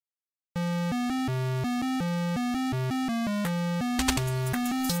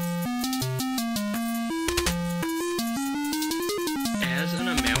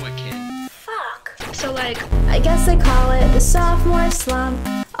like, I guess I call it the sophomore slump.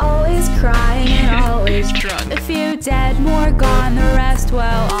 Always crying and always drunk. A few dead, more gone, the rest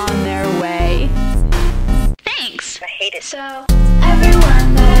well on their way. Thanks. I hate it. So,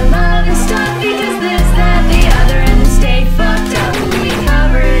 everyone that I love is stuck because this, that, the other, and the state fucked up. We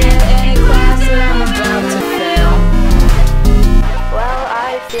covered it in a class that I'm about to fail. Well,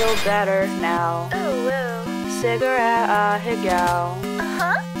 I feel better now. Ooh, woo. Cigarette Ahegao.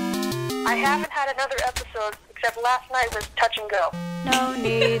 I haven't had another episode, except last night was touch and go. No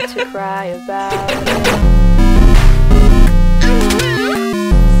need to cry about it.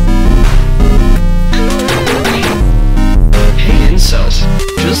 Hey incels,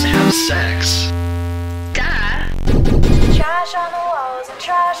 just have sex. Duh. Trash on the walls and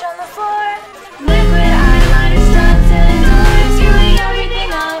trash on the floor. Liquid eyeliner stuck to the door. Screwing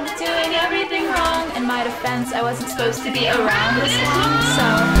everything up, doing everything wrong. In my defense, I wasn't supposed to be around this long,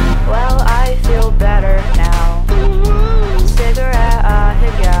 so well, I feel better now. Cigarette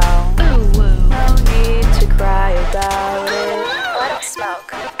Ahegao. No need to cry about it. Well, I don't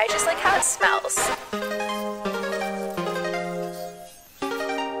smoke. I just like how it smells.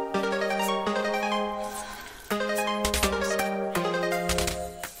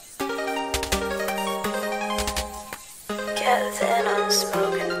 Get thin on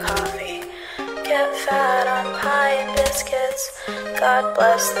smoking coffee. Get fat on pie and biscuits. God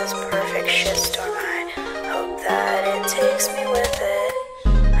bless this perfect shitstorm. I hope that it takes me with it.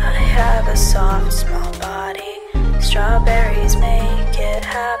 I have a soft, small body. Strawberries make it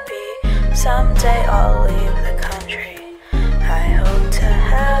happy. Someday I'll leave the country. I hope to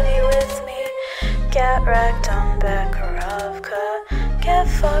have you with me. Get wrecked on Bekarovka. Get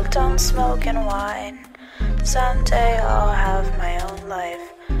fucked on smoking wine. Someday I'll have my own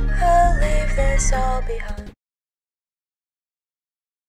life. I'll leave this all behind.